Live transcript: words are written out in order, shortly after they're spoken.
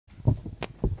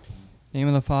In the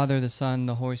name of the Father, the Son,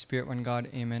 the Holy Spirit, one God,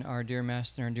 amen. Our dear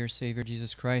Master, our dear Savior,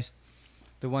 Jesus Christ,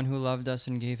 the one who loved us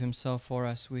and gave himself for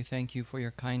us, we thank you for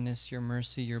your kindness, your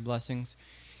mercy, your blessings,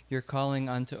 your calling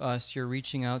unto us, your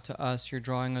reaching out to us, your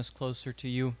drawing us closer to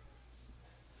you.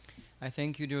 I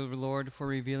thank you, dear Lord, for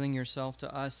revealing yourself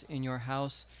to us in your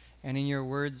house and in your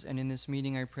words and in this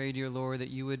meeting. I pray, dear Lord,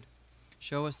 that you would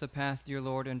show us the path, dear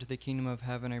Lord, into the kingdom of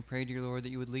heaven. I pray, dear Lord,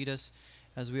 that you would lead us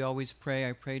as we always pray.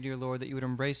 I pray, dear Lord, that you would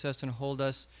embrace us and hold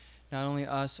us, not only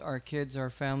us, our kids, our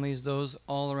families, those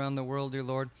all around the world, dear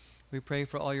Lord. We pray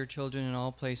for all your children in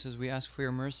all places. We ask for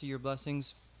your mercy, your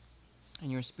blessings,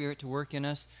 and your Spirit to work in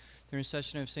us. The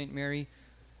intercession of St. Mary,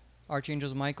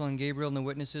 Archangels Michael and Gabriel, and the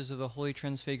witnesses of the Holy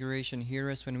Transfiguration, hear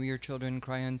us when we, your children,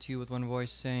 cry unto you with one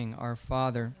voice, saying, Our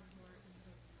Father,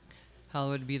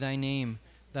 hallowed be thy name.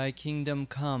 Thy kingdom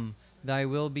come. Thy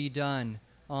will be done,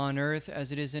 on earth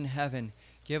as it is in heaven.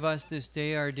 Give us this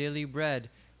day our daily bread.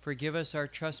 Forgive us our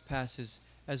trespasses,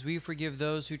 as we forgive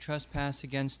those who trespass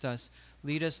against us.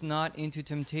 Lead us not into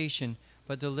temptation,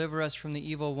 but deliver us from the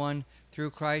evil one, through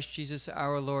Christ Jesus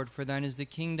our Lord. For thine is the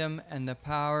kingdom, and the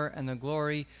power, and the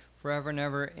glory, forever and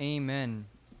ever. Amen.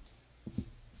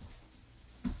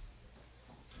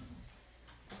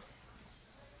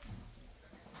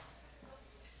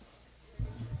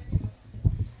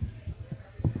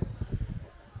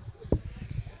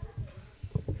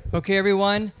 Okay,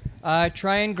 everyone,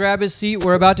 try and grab a seat.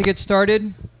 We're about to get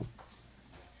started.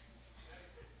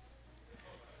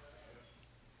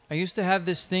 I used to have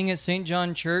this thing at St.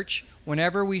 John Church.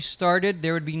 Whenever we started,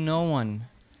 there would be no one.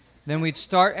 Then we'd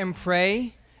start and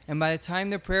pray, and by the time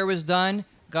the prayer was done,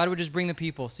 God would just bring the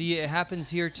people. See, it happens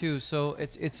here too, so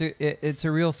it's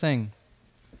a real thing.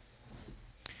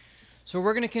 So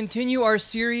we're going to continue our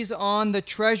series on the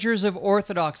treasures of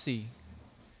Orthodoxy.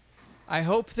 I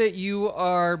hope that you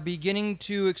are beginning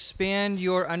to expand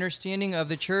your understanding of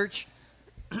the church.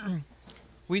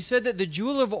 We said that the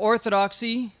jewel of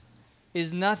Orthodoxy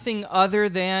is nothing other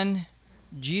than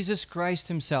Jesus Christ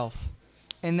himself.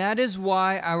 And that is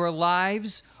why our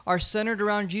lives are centered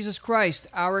around Jesus Christ.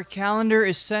 Our calendar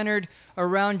is centered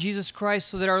around Jesus Christ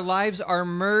so that our lives are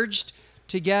merged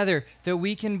together, that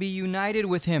we can be united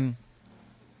with him,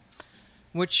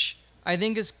 which I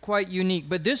think is quite unique.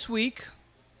 But this week,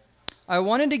 I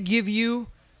wanted to give you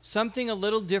something a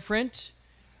little different.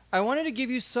 I wanted to give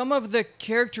you some of the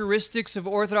characteristics of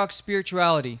Orthodox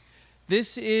spirituality.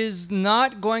 This is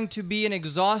not going to be an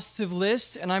exhaustive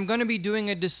list, and I'm going to be doing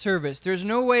a disservice. There's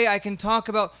no way I can talk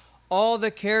about all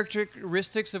the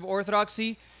characteristics of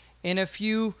Orthodoxy in a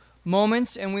few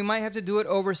moments, and we might have to do it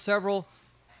over several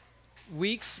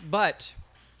weeks, but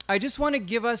I just want to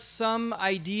give us some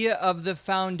idea of the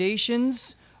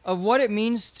foundations of what it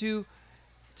means to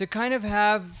kind of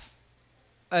have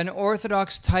an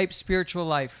Orthodox type spiritual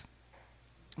life.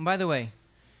 And by the way,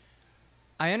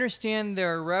 I understand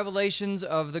there are revelations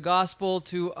of the gospel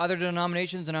to other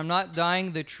denominations, and I'm not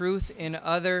denying the truth in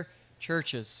other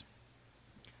churches.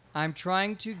 I'm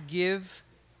trying to give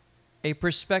a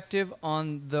perspective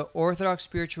on the Orthodox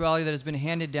spirituality that has been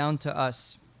handed down to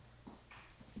us.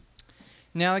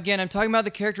 Now again, I'm talking about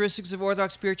the characteristics of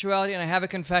Orthodox spirituality, and I have a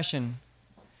confession.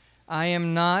 I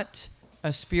am not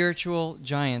a spiritual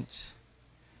giant.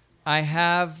 I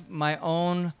have my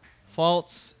own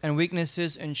faults and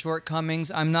weaknesses and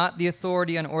shortcomings. I'm not the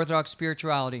authority on Orthodox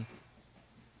spirituality.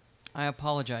 I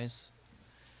apologize.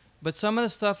 But some of the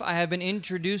stuff I have been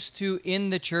introduced to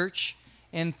in the church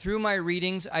and through my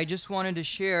readings, I just wanted to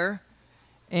share.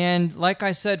 And like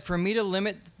I said, for me to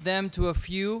limit them to a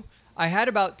few, I had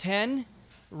about 10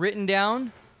 written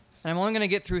down, and I'm only going to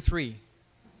get through 3.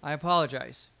 I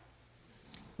apologize.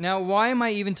 Now, why am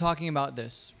I even talking about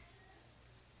this?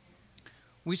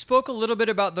 We spoke a little bit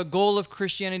about the goal of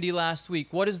Christianity last week.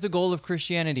 What is the goal of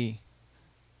Christianity?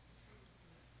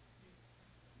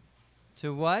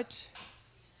 To what?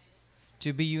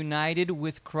 To be united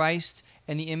with Christ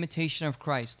and the imitation of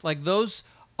Christ. Like those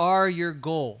are your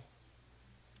goal.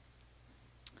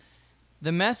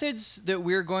 The methods that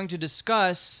we're going to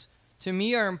discuss, to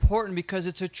me, are important because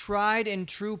it's a tried and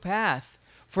true path.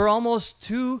 For almost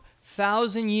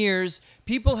 2,000 years,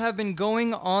 people have been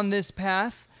going on this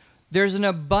path. There's an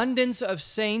abundance of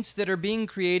saints that are being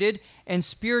created and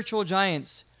spiritual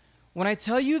giants. When I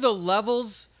tell you the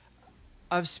levels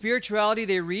of spirituality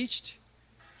they reached,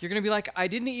 you're going to be like, I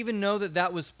didn't even know that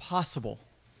that was possible.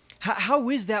 How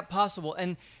is that possible?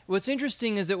 And what's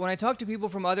interesting is that when I talk to people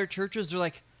from other churches, they're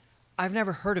like, I've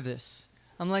never heard of this.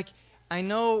 I'm like, I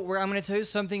know where I'm going to tell you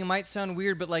something. It might sound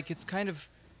weird, but like it's kind of,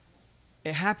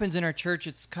 it happens in our church.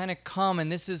 It's kind of common.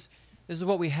 This is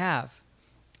what we have.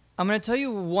 I'm going to tell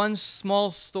you one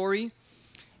small story,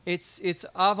 It's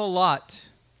Ava Lot.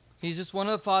 He's just one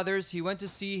of the fathers. He went to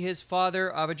see his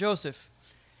father, Ava Joseph.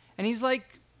 And he's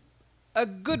like a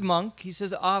good monk. He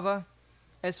says, Ava,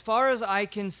 as far as I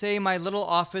can say my little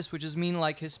office, which is mean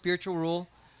like his spiritual rule,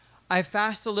 I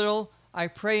fast a little, I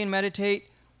pray and meditate,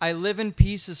 I live in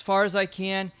peace as far as I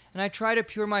can, and I try to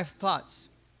pure my thoughts.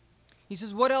 He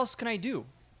says, what else can I do?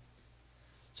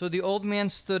 So the old man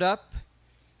stood up.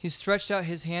 He stretched out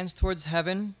his hands towards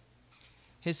heaven.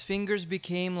 His fingers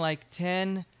became like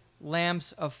 10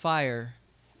 lamps of fire.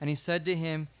 And he said to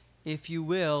him, if you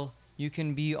will, you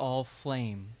can be all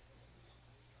flame.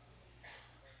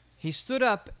 He stood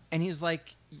up and he's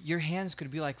like, your hands could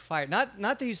be like fire. Not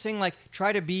that he's saying like,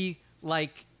 try to be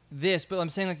like this, but I'm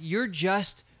saying like, you're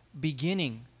just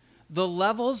beginning. The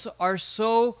levels are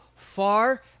so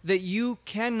far that you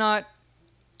cannot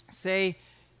say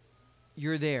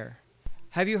you're there.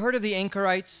 Have you heard of the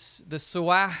anchorites, the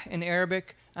Suwah in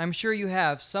Arabic? I'm sure you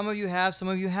have. Some of you have, some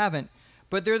of you haven't.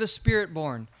 But they're the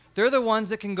spirit-born. They're the ones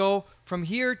that can go from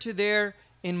here to there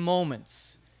in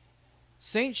moments.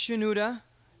 Saint Shenouda,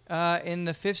 in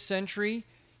the 5th century,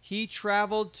 he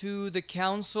traveled to the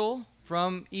council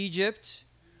from Egypt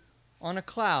on a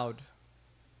cloud.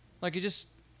 Like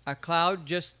a cloud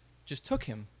just took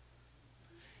him.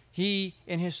 He,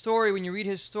 in his story, when you read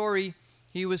his story,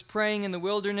 he was praying in the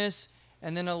wilderness,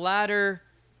 and then a ladder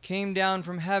came down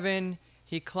from heaven.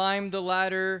 He climbed the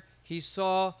ladder. He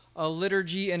saw a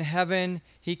liturgy in heaven.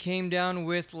 He came down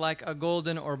with like a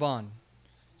golden orban.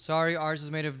 Sorry, ours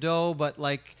is made of dough, but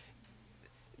like,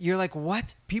 you're like,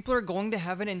 what? People are going to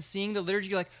heaven and seeing the liturgy.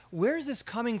 You're like, where is this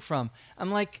coming from? I'm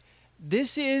like,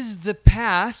 this is the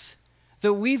path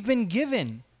that we've been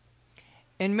given.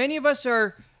 And many of us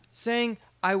are saying,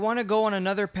 I want to go on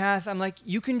another path. I'm like,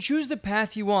 you can choose the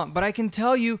path you want, but I can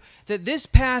tell you that this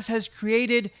path has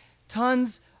created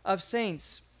tons of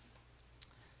saints.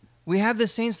 We have the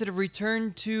saints that have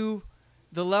returned to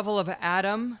the level of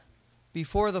Adam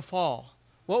before the fall.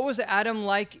 What was Adam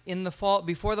like in the fall?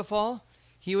 Before the fall?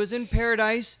 He was in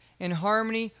paradise in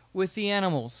harmony with the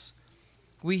animals.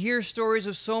 We hear stories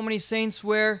of so many saints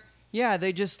where, yeah,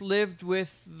 they just lived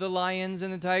with the lions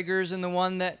and the tigers, and the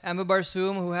one that Amma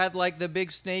Barsum, who had like the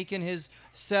big snake in his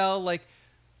cell,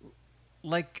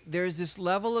 like there's this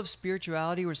level of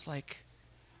spirituality where it's like,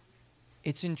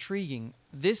 it's intriguing.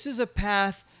 This is a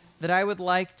path that I would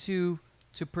like to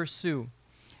pursue.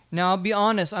 Now, I'll be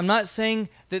honest, I'm not saying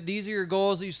that these are your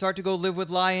goals, that you start to go live with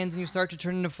lions and you start to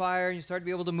turn into fire and you start to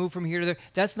be able to move from here to there.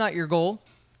 That's not your goal.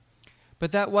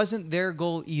 But that wasn't their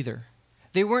goal either.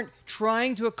 They weren't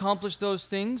trying to accomplish those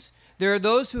things. There are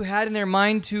those who had in their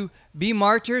mind to be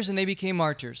martyrs, and they became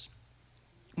martyrs.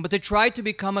 But to try to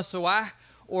become a Suwah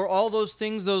or all those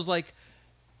things, those like,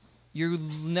 you'll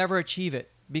never achieve it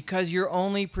because you're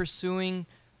only pursuing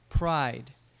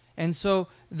pride. And so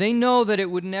they know that it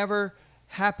would never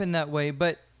happen that way.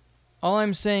 But all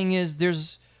I'm saying is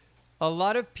there's a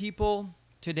lot of people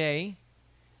today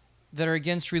that are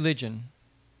against religion,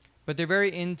 but they're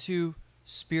very into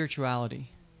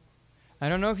spirituality. I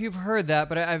don't know if you've heard that,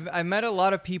 but I've met a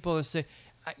lot of people that say,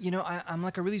 I'm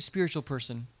like a really spiritual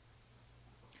person.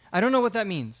 I don't know what that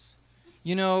means.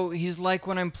 He's like,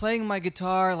 when I'm playing my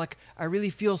guitar, like I really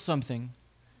feel something.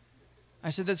 I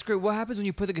said, that's great. What happens when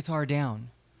you put the guitar down?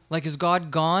 Like, is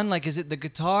God gone? Like, is it the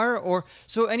guitar? Or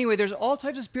so anyway, there's all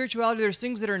types of spirituality. There's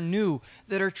things that are new,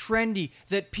 that are trendy,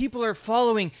 that people are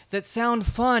following, that sound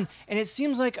fun. And it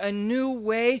seems like a new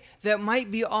way that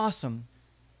might be awesome.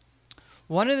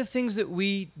 One of the things that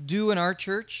we do in our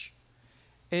church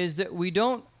is that we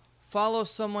don't follow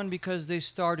someone because they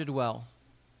started well.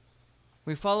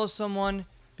 We follow someone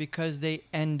because they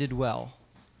ended well.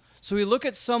 So we look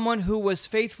at someone who was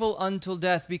faithful until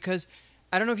death, because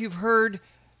I don't know if you've heard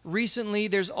recently,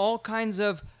 there's all kinds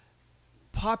of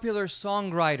popular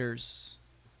songwriters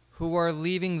who are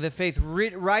leaving the faith,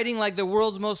 writing like the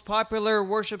world's most popular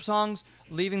worship songs,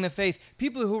 leaving the faith.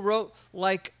 People who wrote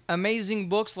like amazing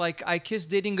books like I Kissed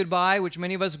Dating Goodbye, which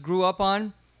many of us grew up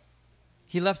on,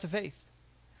 he left the faith.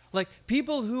 Like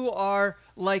people who are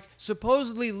like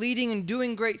supposedly leading and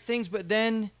doing great things, but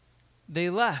then they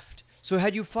left. So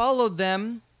had you followed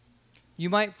them,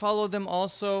 you might follow them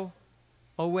also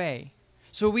away.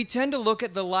 So we tend to look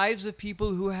at the lives of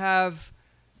people who have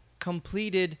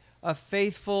completed a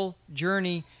faithful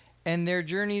journey, and their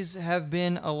journeys have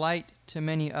been a light to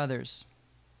many others.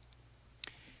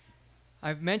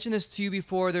 I've mentioned this to you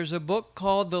before. There's a book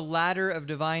called The Ladder of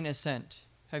Divine Ascent.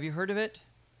 Have you heard of it?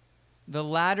 The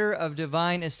Ladder of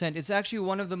Divine Ascent. It's actually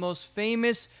one of the most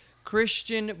famous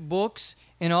Christian books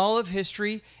in all of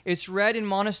history. It's read in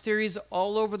monasteries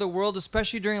all over the world,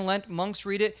 especially during Lent. Monks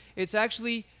read it. It's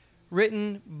actually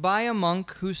written by a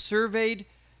monk who surveyed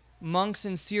monks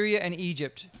in Syria and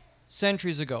Egypt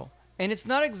centuries ago. And it's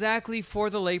not exactly for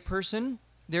the layperson.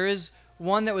 There is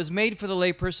one that was made for the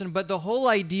layperson, but the whole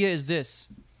idea is this.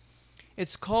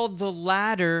 It's called the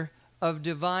ladder of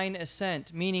divine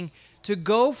ascent, meaning to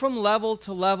go from level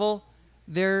to level,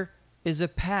 there is a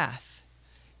path.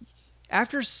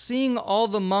 After seeing all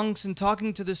the monks and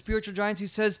talking to the spiritual giants, he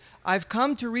says, I've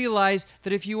come to realize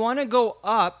that if you want to go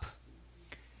up,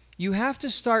 you have to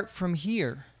start from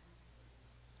here.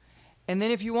 And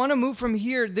then if you want to move from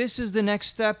here, this is the next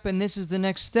step, and this is the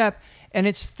next step. And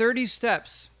it's 30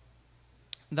 steps.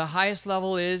 The highest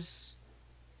level is,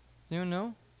 you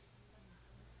know?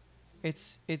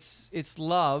 It's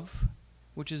love,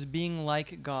 which is being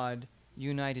like God,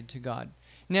 united to God.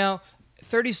 Now,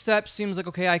 30 steps seems like,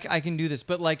 okay, I can do this.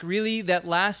 But like really, that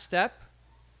last step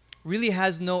really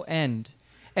has no end.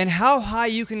 And how high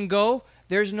you can go,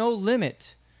 there's no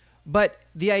limit. But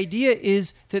the idea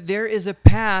is that there is a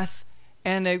path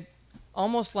and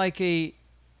almost like a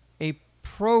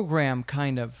program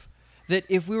kind of. That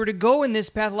if we were to go in this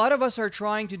path, a lot of us are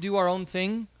trying to do our own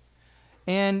thing.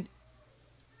 And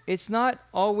it's not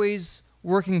always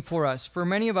working for us. For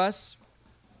many of us,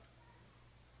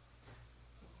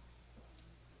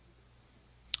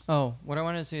 what I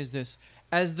wanted to say is this.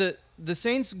 As the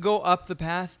saints go up the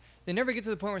path, they never get to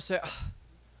the point where they say,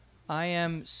 I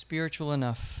am spiritual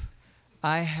enough.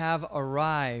 I have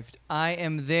arrived. I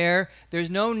am there. There's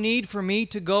no need for me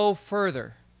to go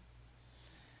further.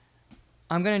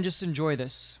 I'm going to just enjoy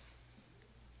this.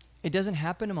 It doesn't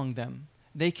happen among them.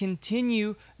 They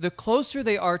continue. The closer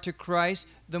they are to Christ,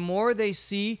 the more they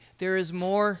see there is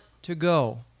more to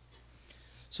go.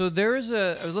 So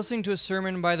I was listening to a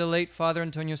sermon by the late Father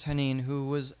Antonio Hanin, who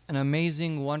was an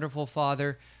amazing, wonderful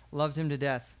father, loved him to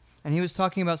death. And he was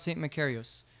talking about St.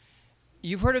 Macarius.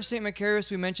 You've heard of St.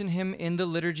 Macarius. We mention him in the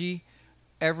liturgy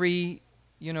during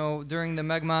the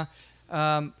Megma.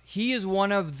 He is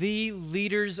one of the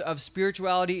leaders of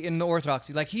spirituality in the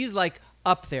Orthodoxy. Like, he's like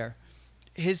up there.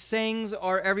 His sayings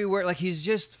are everywhere. Like, he's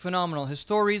just phenomenal. His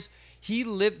stories,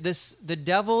 the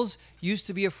devils used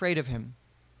to be afraid of him.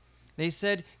 They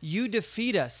said, you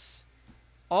defeat us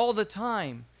all the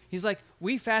time. He's like,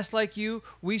 we fast like you,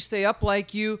 we stay up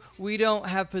like you, we don't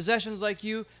have possessions like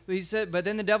you. But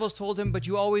then the devils told him, but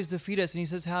you always defeat us. And he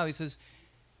says, how? He says,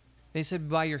 they said,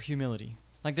 by your humility.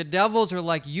 Like, the devils are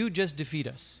like, you just defeat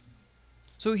us.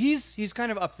 So he's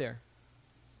kind of up there.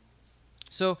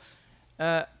 So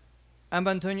Abun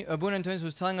Antonius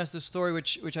was telling us this story,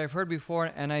 which I've heard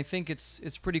before, and I think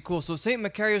it's pretty cool. So St.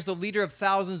 Macarius, the leader of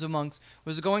thousands of monks,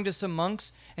 was going to some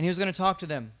monks, and he was going to talk to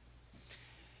them.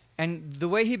 And the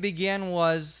way he began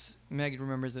was, Meg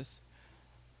remembers this,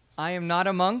 I am not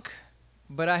a monk,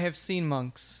 but I have seen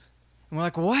monks. And we're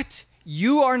like, what?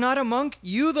 You are not a monk?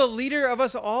 You, the leader of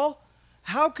us all?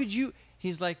 How could you?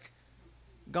 He's like,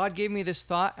 God gave me this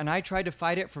thought, and I tried to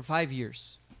fight it for 5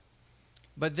 years.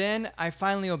 But then I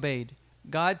finally obeyed.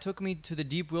 God took me to the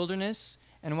deep wilderness,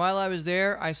 and while I was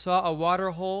there, I saw a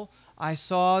water hole. I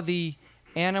saw the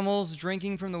animals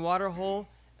drinking from the water hole,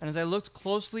 and as I looked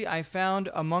closely, I found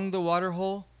among the water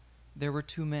hole, there were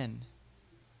 2 men.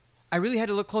 I really had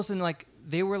to look close, and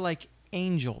they were like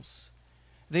angels.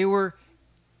 They were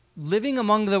living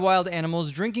among the wild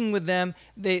animals, drinking with them.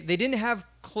 They didn't have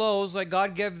clothes. Like,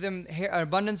 God gave them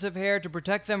abundance of hair to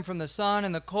protect them from the sun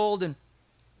and the cold, and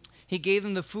He gave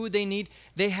them the food they need.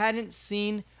 They hadn't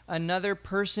seen another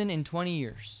person in 20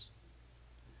 years.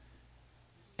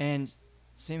 And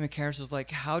St. Macarius was like,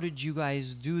 how did you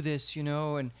guys do this,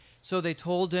 And so they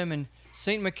told him, and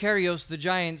St. Macarius, the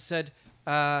giant, said,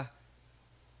 I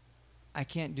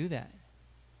can't do that.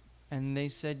 And they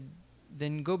said,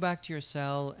 then go back to your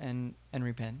cell and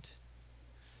repent.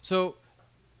 So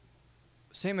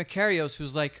St. Macarius,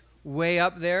 who's like way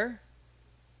up there,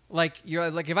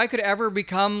 if I could ever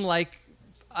become like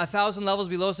 1,000 levels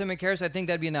below St. Macarius, I think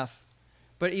that'd be enough.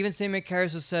 But even St.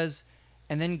 Macarius says,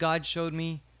 and then God showed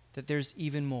me that there's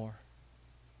even more.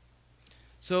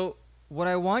 So what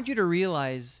I want you to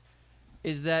realize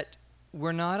is that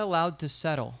we're not allowed to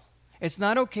settle. It's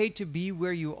not okay to be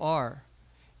where you are.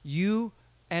 You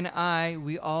and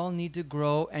we all need to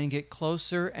grow and get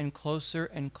closer and closer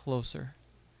and closer.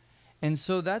 And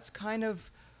so that's kind of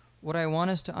what I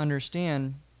want us to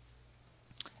understand.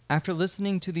 After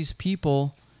listening to these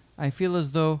people, I feel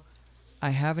as though I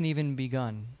haven't even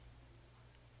begun.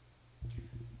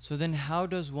 So then how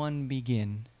does one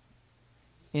begin?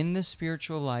 In the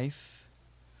spiritual life,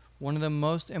 one of the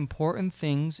most important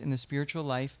things in the spiritual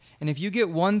life, and if you get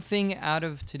one thing out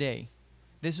of today,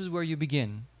 this is where you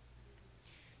begin.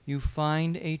 You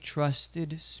find a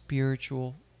trusted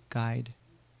spiritual guide.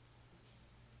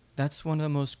 That's one of the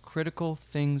most critical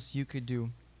things you could do.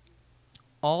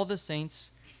 All the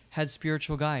saints had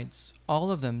spiritual guides, all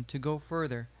of them, to go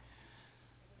further.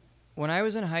 When I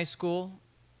was in high school,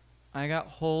 I got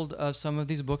hold of some of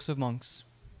these books of monks,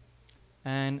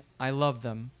 and I loved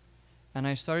them. And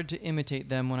I started to imitate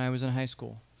them when I was in high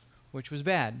school, which was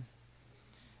bad.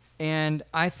 And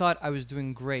I thought I was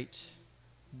doing great.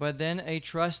 But then a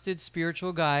trusted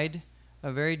spiritual guide,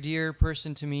 a very dear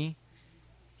person to me,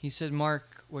 he said,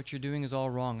 Mark, what you're doing is all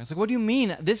wrong. I was like, what do you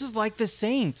mean? This is like the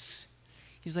saints.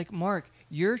 He's like, Mark,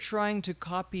 you're trying to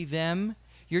copy them.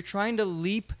 You're trying to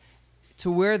leap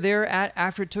to where they're at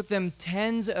after it took them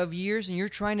tens of years, and you're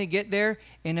trying to get there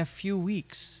in a few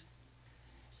weeks.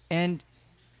 And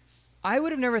I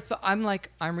would have never thought,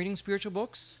 I'm reading spiritual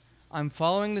books, I'm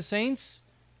following the saints,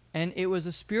 and it was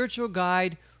a spiritual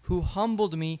guide who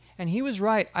humbled me, and he was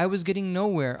right. I was getting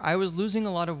nowhere. I was losing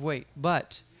a lot of weight,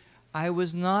 but I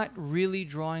was not really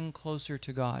drawing closer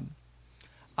to God.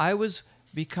 I was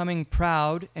becoming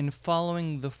proud and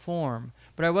following the form,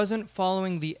 but I wasn't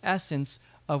following the essence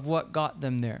of what got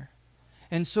them there.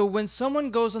 And so when someone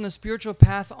goes on the spiritual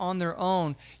path on their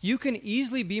own, you can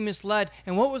easily be misled.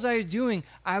 And what was I doing?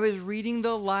 I was reading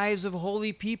the lives of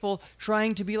holy people,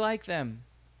 trying to be like them.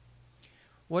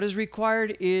 What is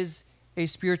required is a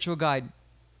spiritual guide.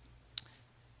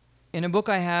 In a book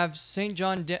I have, St.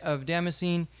 John of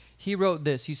Damascene, he wrote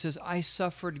this. He says, I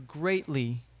suffered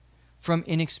greatly from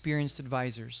inexperienced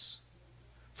advisors,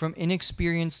 from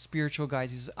inexperienced spiritual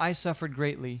guides. He says, I suffered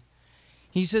greatly.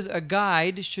 He says, a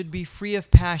guide should be free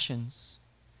of passions,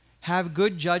 have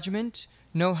good judgment,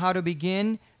 know how to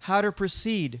begin, how to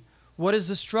proceed. What is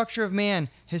the structure of man?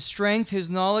 His strength, his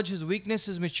knowledge, his weakness,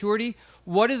 his maturity.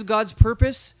 What is God's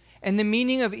purpose and the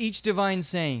meaning of each divine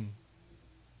saying?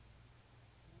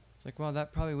 It's like, well,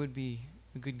 that probably would be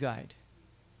a good guide.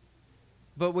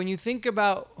 But when you think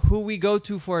about who we go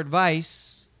to for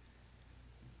advice,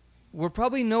 we're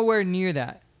probably nowhere near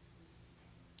that.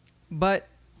 But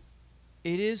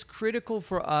it is critical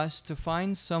for us to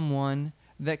find someone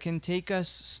that can take us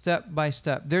step by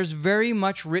step. There's very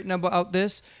much written about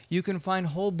this. You can find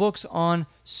whole books on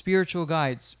spiritual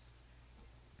guides.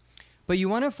 But you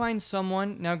want to find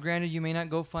someone, now granted you may not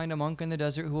go find a monk in the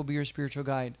desert who will be your spiritual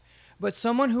guide, but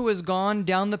someone who has gone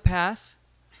down the path,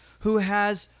 who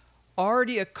has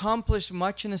already accomplished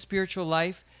much in the spiritual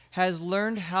life, has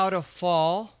learned how to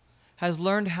fall, has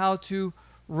learned how to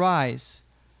rise.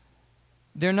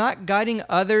 They're not guiding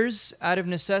others out of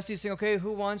necessity, saying, okay,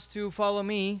 who wants to follow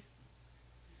me?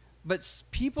 But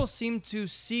people seem to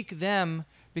seek them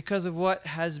because of what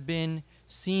has been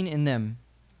seen in them.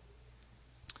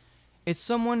 It's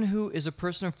someone who is a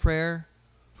person of prayer,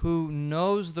 who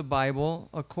knows the Bible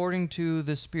according to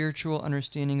the spiritual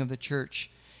understanding of the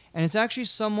church. And it's actually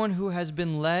someone who has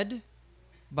been led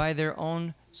by their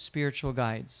own spiritual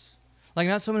guides. Like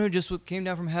not someone who just came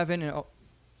down from heaven and, oh,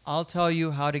 I'll tell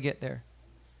you how to get there.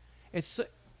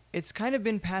 It's kind of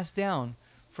been passed down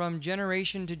from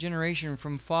generation to generation,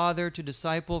 from father to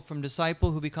disciple, from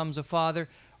disciple who becomes a father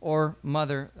or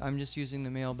mother. I'm just using the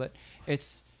male, but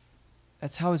that's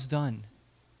how it's done.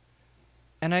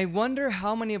 And I wonder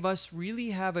how many of us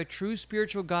really have a true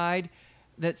spiritual guide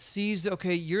that sees,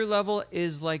 okay, your level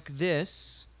is like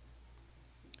this.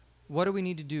 What do we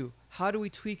need to do? How do we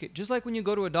tweak it? Just like when you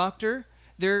go to a doctor,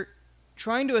 they're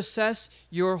trying to assess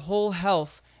your whole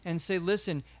health and say,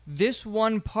 listen, this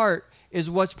one part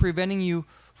is what's preventing you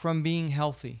from being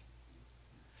healthy.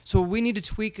 So we need to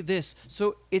tweak this.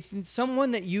 So it's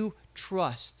someone that you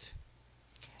trust,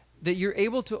 that you're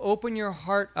able to open your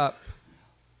heart up,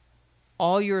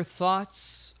 all your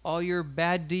thoughts, all your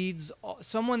bad deeds,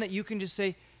 someone that you can just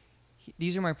say,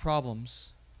 these are my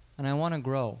problems, and I want to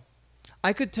grow.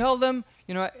 I could tell them,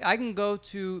 I can go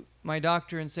to my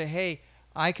doctor and say, hey,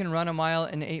 I can run a mile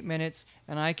in 8 minutes,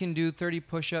 and I can do 30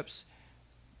 push-ups,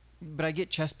 but I get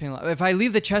chest pain. If I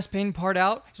leave the chest pain part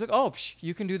out, he's like, oh,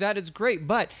 you can do that. It's great.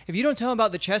 But if you don't tell him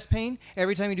about the chest pain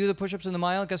every time you do the push-ups in the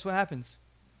mile, guess what happens?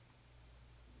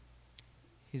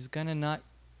 He's going to not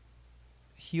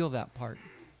heal that part.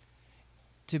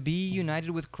 To be united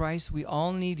with Christ, we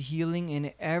all need healing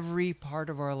in every part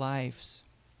of our lives.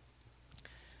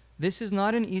 This is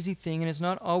not an easy thing, and it's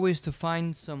not always to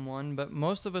find someone, but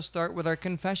most of us start with our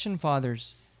confession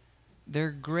fathers. They're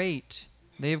great.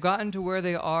 They've gotten to where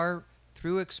they are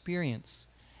through experience,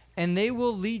 and they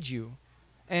will lead you.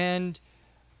 And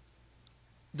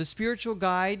the spiritual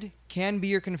guide can be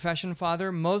your confession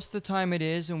father. Most of the time it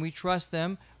is, and we trust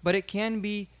them, but it can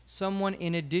be someone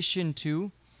in addition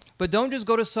to. But don't just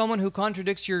go to someone who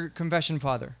contradicts your confession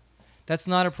father. That's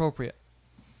not appropriate.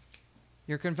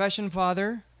 Your confession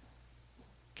father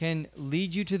can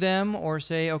lead you to them or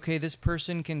say, okay, this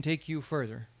person can take you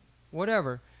further.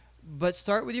 Whatever. But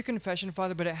start with your confession,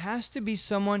 Father, but it has to be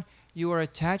someone you are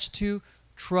attached to,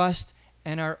 trust,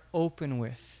 and are open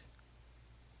with.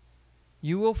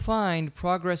 You will find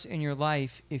progress in your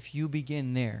life if you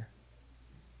begin there.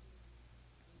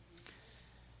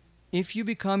 If you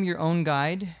become your own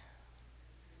guide,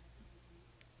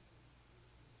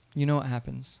 you know what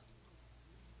happens.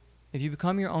 If you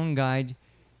become your own guide,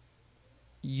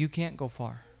 you can't go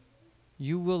far.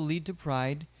 You will lead to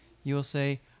pride. You will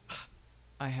say,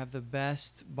 I have the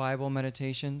best Bible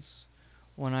meditations.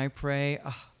 When I pray,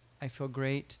 I feel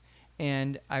great.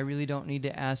 And I really don't need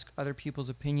to ask other people's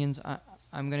opinions.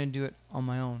 I'm going to do it on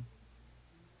my own.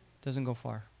 Doesn't go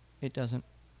far. It doesn't.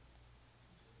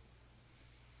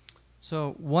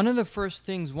 So one of the first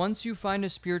things, once you find a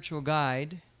spiritual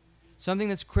guide, something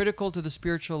that's critical to the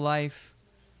spiritual life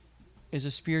is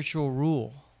a spiritual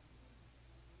rule.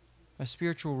 A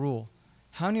spiritual rule.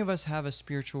 How many of us have a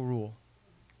spiritual rule?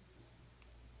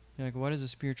 You're like, what is a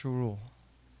spiritual rule?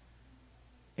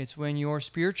 It's when your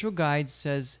spiritual guide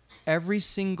says, every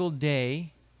single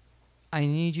day, I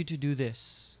need you to do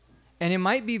this. And it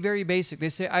might be very basic. They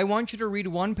say, I want you to read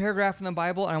one paragraph in the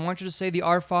Bible, and I want you to say the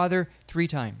Our Father 3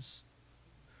 times.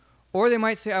 Or they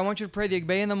might say, I want you to pray the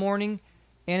Igbe in the morning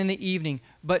and in the evening.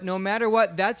 But no matter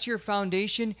what, that's your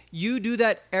foundation. You do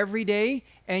that every day,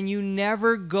 and you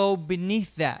never go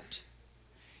beneath that.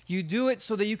 You do it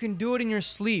so that you can do it in your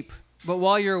sleep, but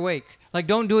while you're awake. Like,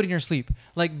 don't do it in your sleep.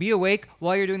 Like, be awake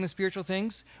while you're doing the spiritual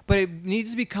things, but it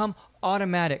needs to become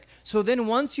automatic. So then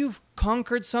once you've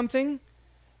conquered something,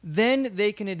 then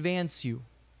they can advance you.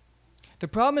 The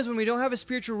problem is when we don't have a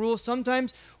spiritual rule,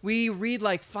 sometimes we read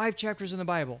like 5 chapters in the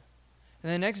Bible.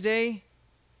 And the next day,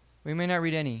 we may not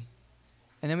read any.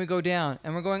 And then we go down,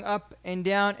 and we're going up and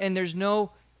down, and there's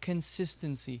no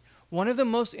consistency. One of the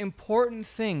most important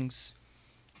things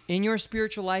in your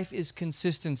spiritual life is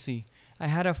consistency. I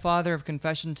had a father of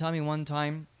confession tell me one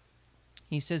time,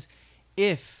 he says,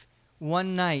 if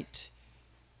one night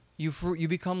you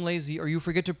become lazy or you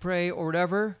forget to pray or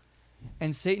whatever,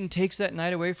 and Satan takes that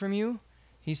night away from you,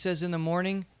 he says in the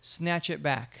morning, snatch it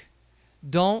back.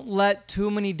 Don't let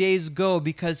too many days go,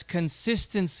 because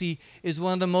consistency is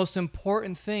one of the most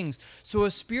important things. So a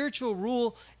spiritual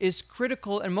rule is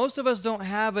critical, and most of us don't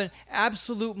have an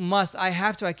absolute must.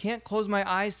 I can't close my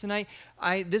eyes tonight.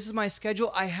 This is my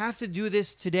schedule. I have to do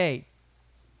this today.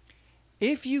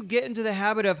 If you get into the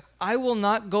habit of, I will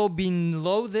not go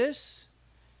below this,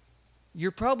 you're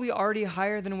probably already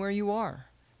higher than where you are.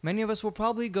 Many of us will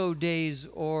probably go days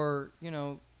or,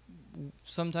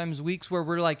 sometimes weeks where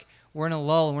we're in a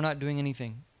lull and we're not doing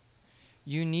anything.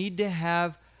 You need to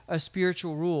have a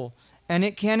spiritual rule. And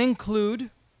it can include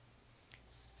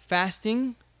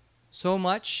fasting so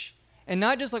much. And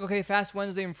not just like, okay, fast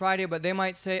Wednesday and Friday, but they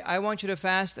might say, I want you to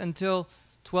fast until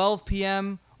 12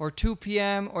 p.m. or 2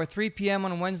 p.m. or 3 p.m.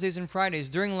 on Wednesdays and Fridays.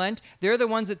 During Lent, they're the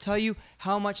ones that tell you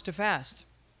how much to fast.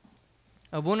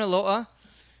 Abuna Loa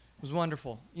was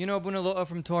wonderful. You know Abuna Loa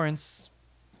from Torrance?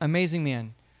 Amazing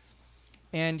man.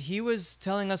 And he was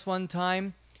telling us one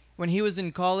time, when he was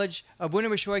in college, Abuna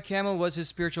Bishoy Kamel was his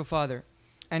spiritual father.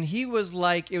 And he was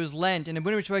like, it was Lent, and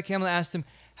Abuna Bishoy Kamel asked him,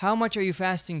 how much are you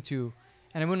fasting to?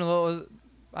 And Abuna Loa,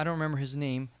 I don't remember his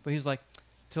name, but he's like,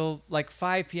 till like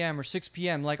 5 p.m. or 6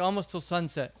 p.m., like almost till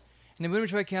sunset. And Abuna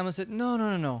Bishoy Kamel said,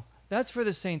 no, that's for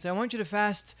the saints. I want you to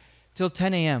fast till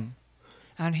 10 a.m.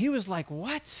 And he was like,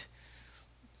 what?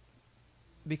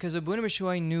 Because Abuna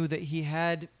Bishoy knew that he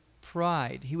had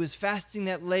pride. He was fasting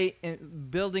that late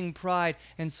and building pride.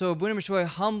 And so Abuna Bishoy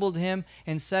humbled him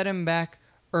and set him back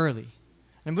early.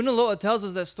 And Abuna Loa tells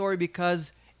us that story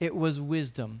because it was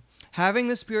wisdom. Having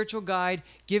the spiritual guide,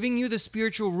 giving you the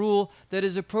spiritual rule that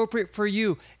is appropriate for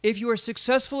you. If you are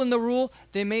successful in the rule,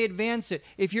 they may advance it.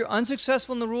 If you're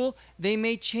unsuccessful in the rule, they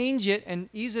may change it and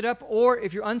ease it up. Or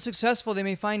if you're unsuccessful, they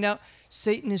may find out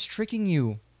Satan is tricking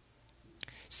you.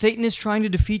 Satan is trying to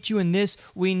defeat you in this.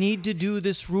 We need to do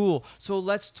this rule. So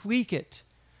let's tweak it.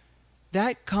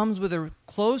 That comes with a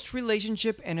close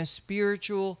relationship and a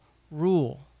spiritual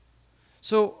rule.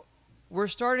 So we're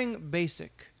starting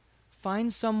basic.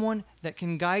 Find someone that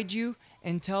can guide you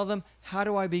and tell them, how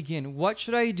do I begin? What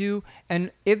should I do?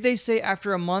 And if they say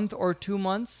after a month or 2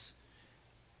 months,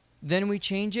 then we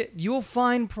change it. You'll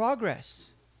find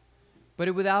progress.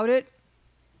 But without it,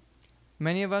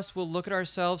 many of us will look at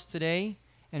ourselves today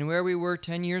and where we were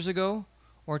 10 years ago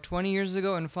or 20 years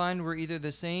ago and find we're either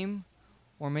the same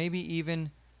or maybe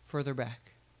even further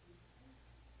back.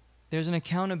 There's an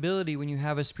accountability when you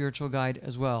have a spiritual guide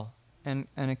as well, and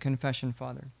a confession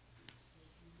father.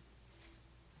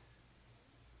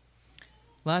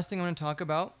 Last thing I want to talk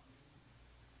about.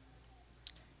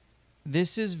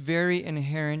 This is very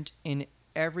inherent in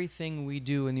everything we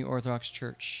do in the Orthodox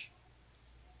Church.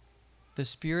 The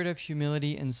spirit of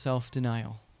humility and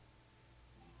self-denial.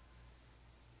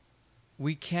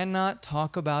 We cannot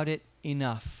talk about it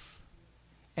enough.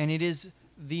 And it is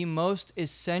the most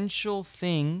essential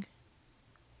thing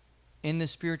in the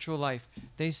spiritual life.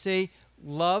 They say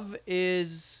love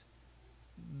is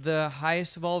the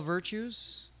highest of all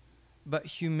virtues, but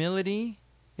humility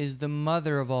is the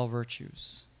mother of all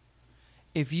virtues.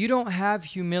 If you don't have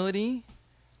humility,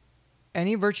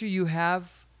 any virtue you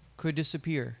have could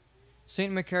disappear.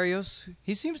 Saint Macarius,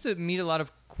 he seems to meet a lot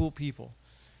of cool people.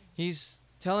 He's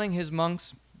telling his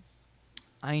monks,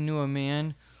 I knew a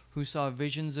man who saw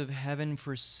visions of heaven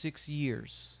for 6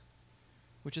 years,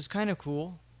 which is kind of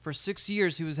cool. For 6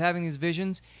 years he was having these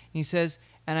visions, and he says,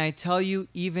 and I tell you,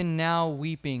 even now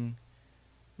weeping,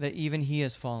 that even he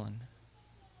has fallen.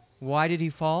 Why did he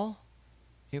fall?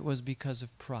 It was because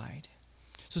of pride.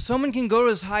 So someone can go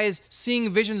as high as seeing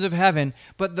visions of heaven,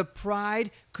 but the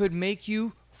pride could make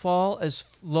you fall as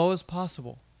low as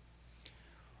possible.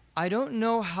 I don't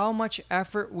know how much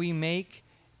effort we make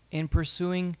in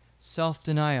pursuing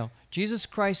self-denial. Jesus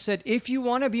Christ said, if you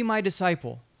want to be my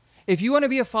disciple, if you want to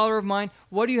be a follower of mine,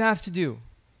 what do you have to do?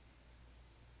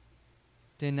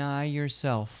 Deny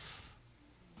yourself,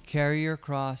 carry your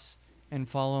cross, and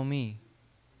follow me.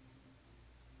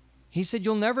 He said,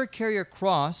 you'll never carry a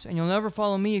cross and you'll never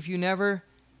follow me if you never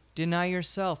deny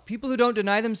yourself. People who don't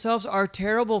deny themselves are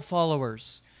terrible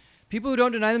followers. People who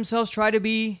don't deny themselves try to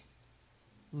be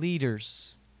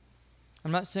leaders.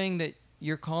 I'm not saying that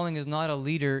your calling is not a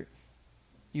leader.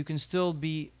 You can still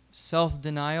be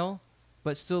self-denial,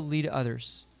 but still lead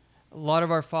others. A lot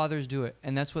of our fathers do it,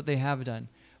 and that's what they have done.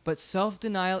 But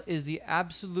self-denial is the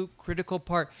absolute critical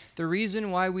part. The reason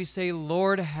why we say,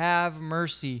 Lord, have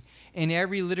mercy in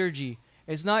every liturgy.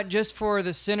 It's not just for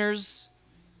the sinners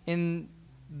in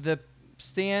the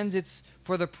stands. It's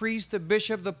for the priest, the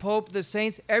bishop, the pope, the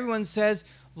saints. Everyone says,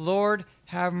 Lord,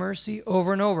 have mercy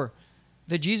over and over.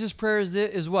 The Jesus prayer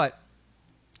is what?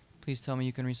 Please tell me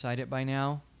you can recite it by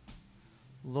now.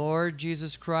 Lord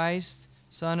Jesus Christ,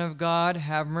 Son of God,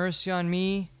 have mercy on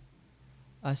me,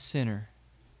 a sinner.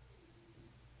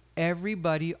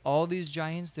 Everybody, all these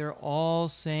giants, they're all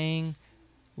saying,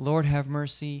 Lord, have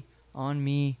mercy on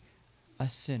me, a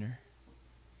sinner.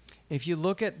 If you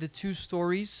look at the two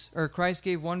stories, or Christ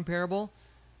gave one parable,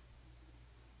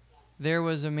 there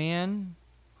was a man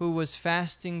who was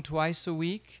fasting twice a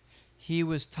week. He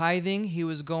was tithing. He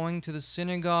was going to the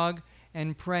synagogue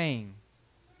and praying.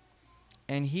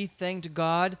 And he thanked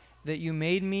God that you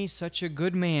made me such a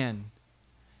good man.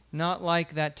 Not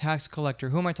like that tax collector.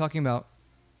 Who am I talking about?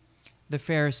 The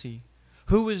Pharisee,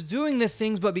 who was doing the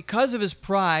things, but because of his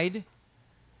pride,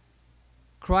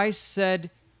 Christ said,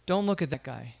 don't look at that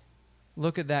guy.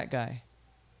 Look at that guy.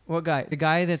 What guy? The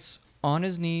guy that's on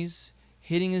his knees,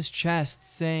 hitting his chest,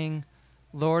 saying,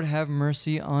 Lord, have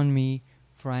mercy on me,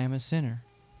 for I am a sinner.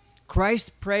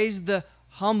 Christ praised the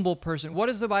humble person. What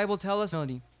does the Bible tell us?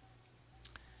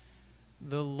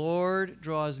 The Lord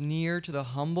draws near to the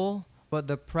humble, but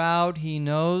the proud he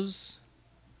knows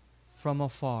from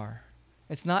afar.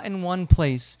 It's not in one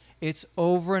place. It's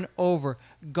over and over.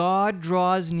 God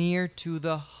draws near to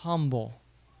the humble.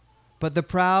 But the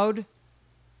proud,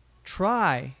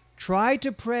 try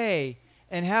to pray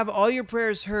and have all your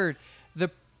prayers heard. The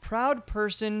proud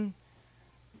person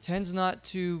tends not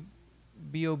to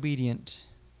be obedient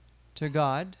to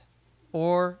God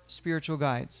or spiritual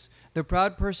guides. The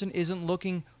proud person isn't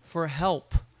looking for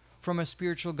help from a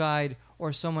spiritual guide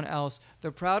or someone else.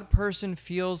 The proud person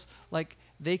feels like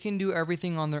they can do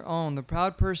everything on their own. The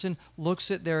proud person looks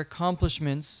at their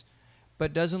accomplishments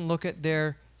but doesn't look at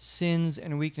their sins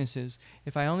and weaknesses.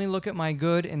 If I only look at my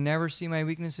good and never see my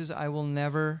weaknesses, I will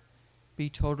never be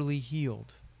totally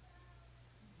healed.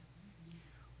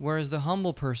 Whereas the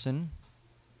humble person,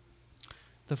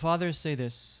 the fathers say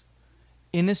this,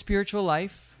 in the spiritual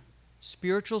life,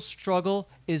 spiritual struggle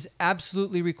is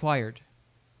absolutely required.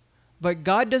 But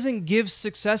God doesn't give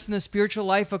success in the spiritual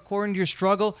life according to your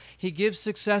struggle. He gives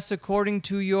success according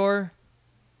to your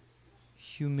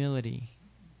humility.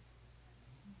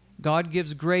 God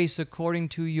gives grace according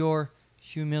to your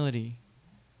humility.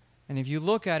 And if you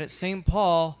look at it, St.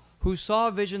 Paul, who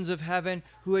saw visions of heaven,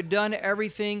 who had done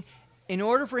everything, in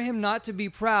order for him not to be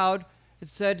proud, it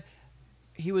said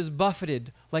he was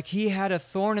buffeted, like he had a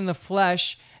thorn in the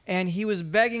flesh, and he was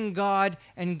begging God,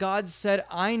 and God said,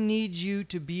 I need you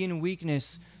to be in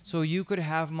weakness so you could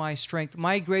have my strength.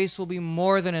 My grace will be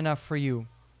more than enough for you.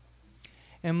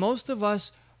 And most of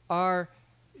us are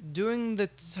doing the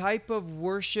type of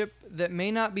worship that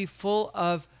may not be full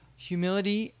of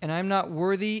humility and I'm not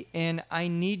worthy and I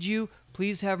need you.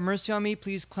 Please have mercy on me.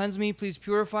 Please cleanse me. Please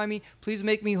purify me. Please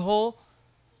make me whole.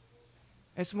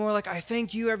 It's more like, I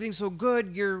thank you. Everything's so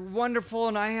good. You're wonderful.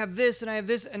 And I have this and I have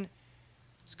this. And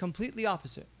it's completely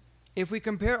opposite. If we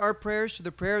compare our prayers to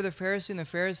the prayer of the Pharisee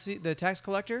and the tax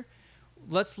collector,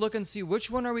 let's look and see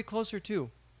which one are we closer to?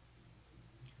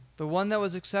 The one that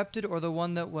was accepted or the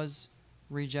one that was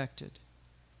rejected?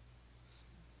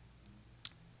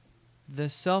 The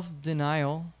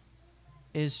self-denial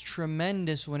is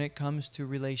tremendous when it comes to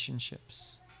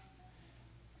relationships.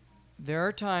 There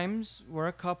are times where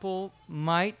a couple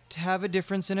might have a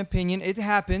difference in opinion. It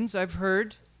happens, I've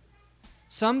heard.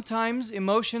 Sometimes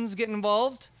emotions get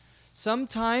involved.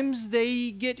 Sometimes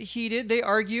they get heated, they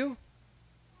argue.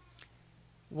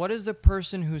 What does the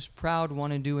person who's proud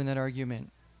want to do in that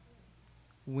argument?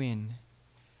 Win.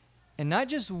 And not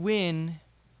just win,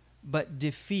 but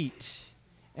defeat.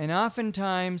 And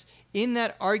oftentimes, in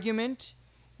that argument,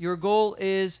 your goal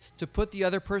is to put the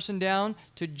other person down,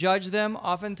 to judge them.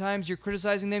 Oftentimes, you're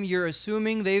criticizing them. You're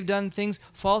assuming they've done things,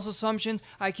 false assumptions.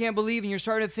 I can't believe, and you're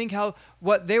starting to think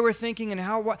what they were thinking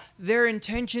and what their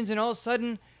intentions, and all of a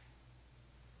sudden,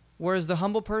 whereas the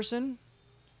humble person,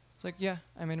 it's like, yeah,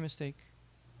 I made a mistake.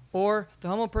 Or the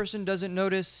humble person doesn't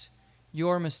notice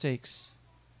your mistakes.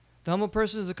 The humble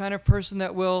person is the kind of person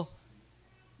that will,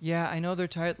 yeah, I know they're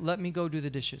tired. Let me go do the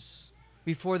dishes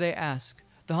before they ask.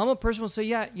 The humble person will say,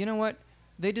 yeah, you know what?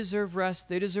 They deserve rest.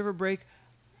 They deserve a break.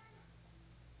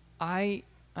 I'm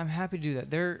happy to do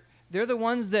that. They're the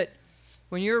ones that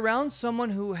when you're around someone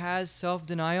who has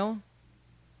self-denial,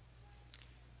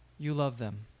 you love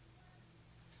them.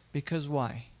 Because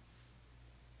why?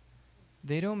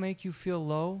 They don't make you feel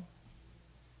low.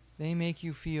 They make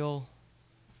you feel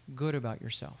good about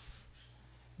yourself.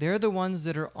 They're the ones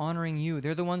that are honoring you.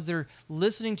 They're the ones that are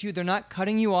listening to you. They're not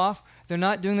cutting you off. They're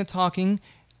not doing the talking.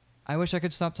 I wish I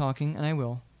could stop talking, and I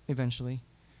will eventually.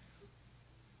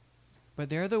 But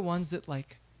they're the ones that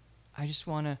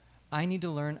I need to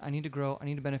learn, I need to grow, I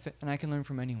need to benefit, and I can learn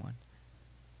from anyone.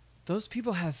 Those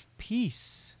people have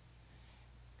peace.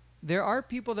 There are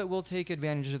people that will take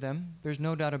advantage of them. There's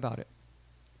no doubt about it.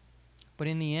 But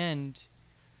in the end,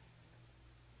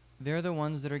 they're the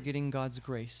ones that are getting God's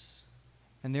grace.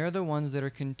 And they're the ones that are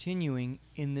continuing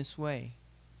in this way.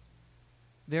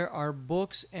 There are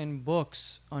books and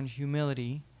books on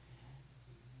humility.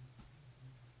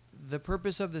 The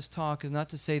purpose of this talk is not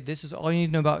to say this is all you need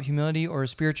to know about humility or a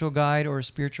spiritual guide or a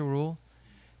spiritual rule.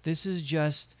 This is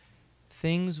just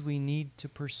things we need to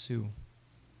pursue.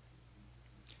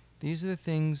 These are the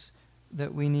things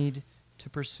that we need to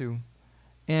pursue.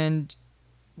 And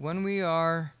when we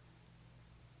are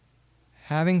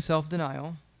having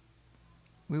self-denial,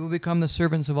 we will become the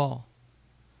servants of all.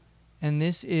 And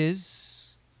this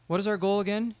is, what is our goal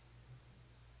again?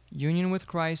 Union with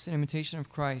Christ and imitation of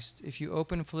Christ. If you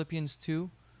open Philippians 2,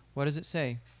 what does it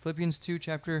say? Philippians 2,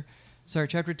 chapter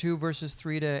 2, verses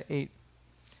 3 to 8.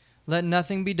 Let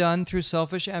nothing be done through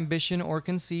selfish ambition or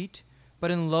conceit,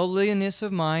 but in lowliness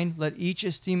of mind, let each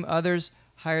esteem others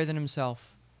higher than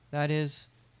himself. That is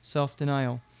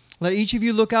self-denial. Let each of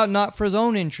you look out not for his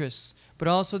own interests, but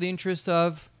also the interests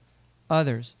of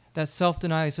others. That's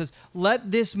self-denial. It says,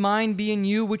 let this mind be in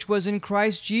you which was in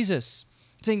Christ Jesus.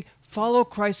 It's saying, follow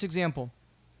Christ's example,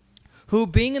 who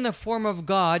being in the form of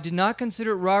God did not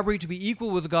consider robbery to be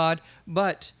equal with God,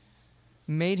 but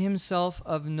made himself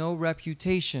of no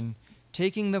reputation,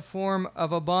 taking the form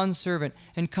of a bondservant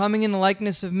and coming in the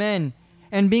likeness of men.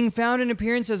 And being found in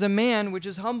appearance as a man, which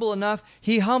is humble enough,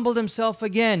 he humbled himself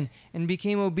again and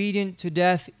became obedient to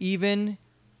death, even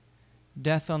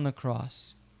death on the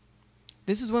cross.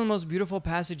 This is one of the most beautiful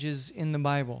passages in the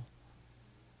Bible.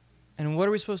 And what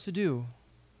are we supposed to do?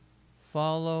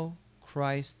 Follow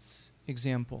Christ's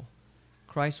example.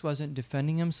 Christ wasn't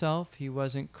defending himself. He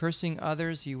wasn't cursing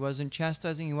others. He wasn't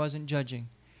chastising. He wasn't judging.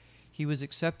 He was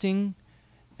accepting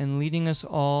and leading us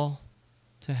all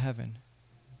to heaven.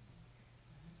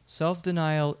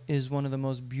 Self-denial is one of the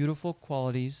most beautiful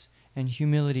qualities, and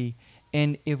humility.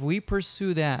 And if we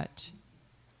pursue that,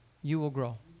 you will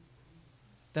grow.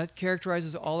 That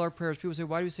characterizes all our prayers. People say,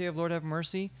 why do we say, Lord, have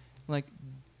mercy? I'm like,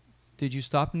 did you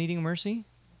stop needing mercy?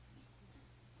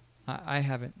 I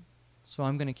haven't. So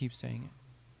I'm going to keep saying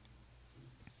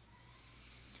it.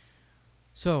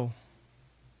 So,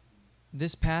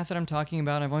 this path that I'm talking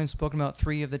about, I've only spoken about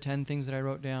 3 of the 10 things that I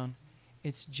wrote down.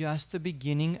 It's just the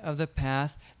beginning of the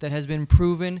path that has been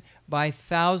proven by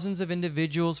thousands of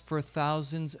individuals for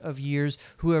thousands of years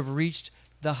who have reached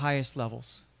the highest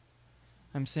levels.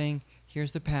 I'm saying,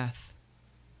 here's the path.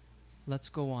 let's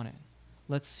go on it.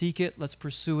 Let's seek it. Let's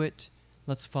pursue it.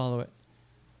 Let's follow it.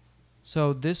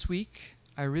 So this week,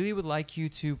 I really would like you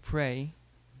to pray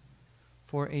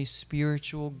for a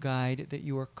spiritual guide that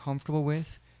you are comfortable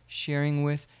with, sharing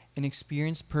with an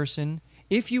experienced person.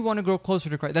 If you want to grow closer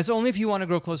to Christ, that's only if you want to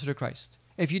grow closer to Christ.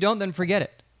 If you don't, then forget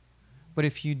it. But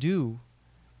if you do,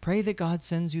 pray that God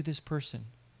sends you this person.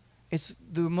 It's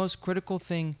the most critical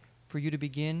thing for you to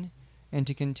begin and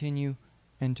to continue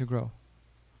and to grow.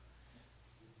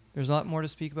 There's a lot more to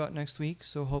speak about next week,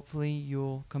 so hopefully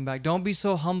you'll come back. Don't be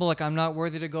so humble like I'm not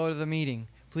worthy to go to the meeting.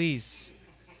 Please.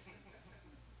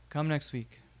 Come next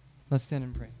week. Let's stand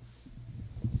and pray.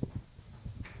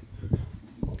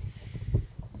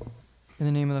 In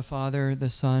the name of the Father, the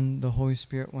Son, the Holy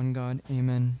Spirit, one God.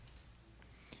 Amen.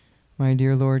 My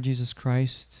dear Lord Jesus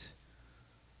Christ,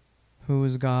 who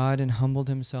is God and humbled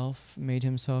himself, made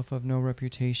himself of no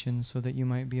reputation, so that you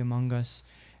might be among us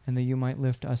and that you might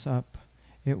lift us up.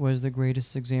 It was the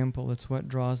greatest example. It's what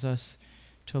draws us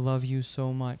to love you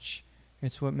so much.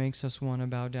 It's what makes us want to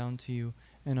bow down to you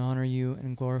and honor you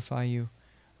and glorify you.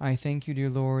 I thank you,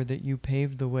 dear Lord, that you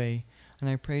paved the way. And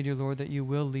I pray, dear Lord, that you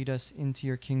will lead us into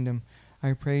your kingdom.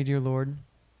 I pray, dear Lord,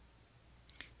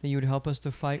 that you would help us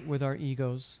to fight with our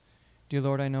egos. Dear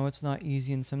Lord, I know it's not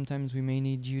easy, and sometimes we may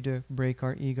need you to break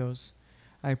our egos.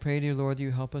 I pray, dear Lord, that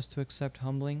you help us to accept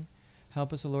humbling.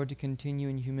 Help us, O Lord, to continue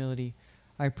in humility.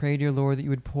 I pray, dear Lord, that you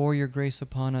would pour your grace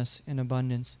upon us in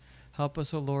abundance. Help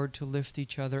us, O Lord, to lift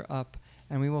each other up.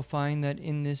 And we will find that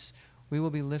in this, we will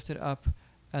be lifted up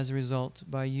as a result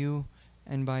by you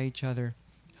and by each other.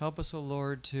 Help us, O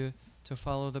Lord, to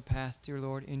follow the path, dear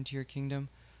Lord, into your kingdom.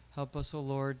 Help us, O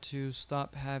Lord, to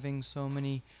stop having so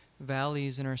many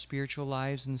valleys in our spiritual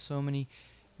lives and so many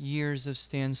years of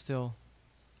standstill.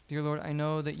 Dear Lord, I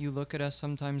know that you look at us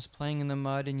sometimes playing in the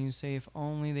mud and you say, if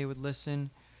only they would listen,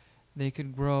 they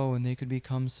could grow and they could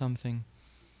become something.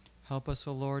 Help us,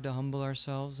 O Lord, to humble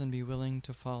ourselves and be willing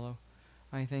to follow.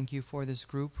 I thank you for this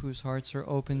group whose hearts are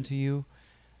open to you.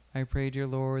 I pray, dear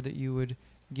Lord, that you would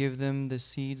give them the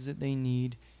seeds that they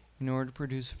need in order to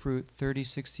produce fruit 30,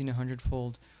 60, and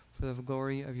 100-fold for the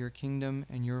glory of your kingdom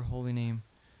and your holy name.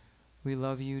 We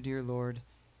love you, dear Lord,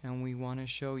 and we want to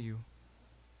show you.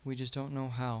 We just don't know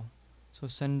how. So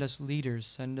send us leaders,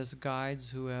 send us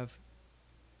guides who have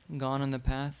gone on the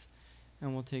path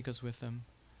and will take us with them.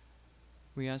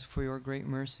 We ask for your great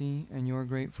mercy and your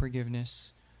great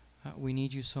forgiveness. We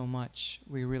need you so much.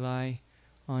 We rely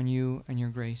on you and your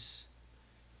grace.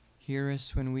 Hear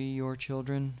us when we, your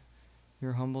children,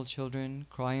 your humble children,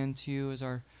 cry unto you as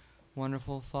our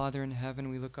wonderful Father in heaven.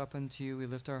 We look up unto you, we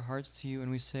lift our hearts to you, and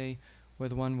we say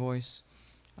with one voice,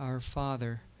 Our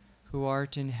Father, who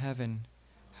art in heaven,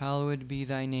 hallowed be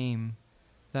thy name.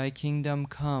 Thy kingdom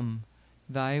come,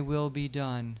 thy will be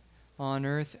done, on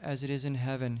earth as it is in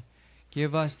heaven.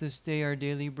 Give us this day our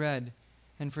daily bread,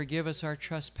 and forgive us our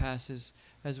trespasses,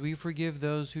 as we forgive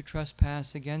those who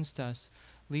trespass against us.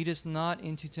 Lead us not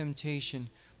into temptation,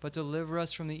 but deliver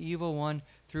us from the evil one,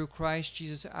 through Christ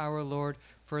Jesus our Lord.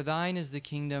 For thine is the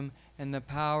kingdom, and the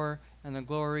power, and the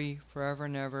glory, forever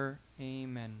and ever.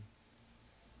 Amen.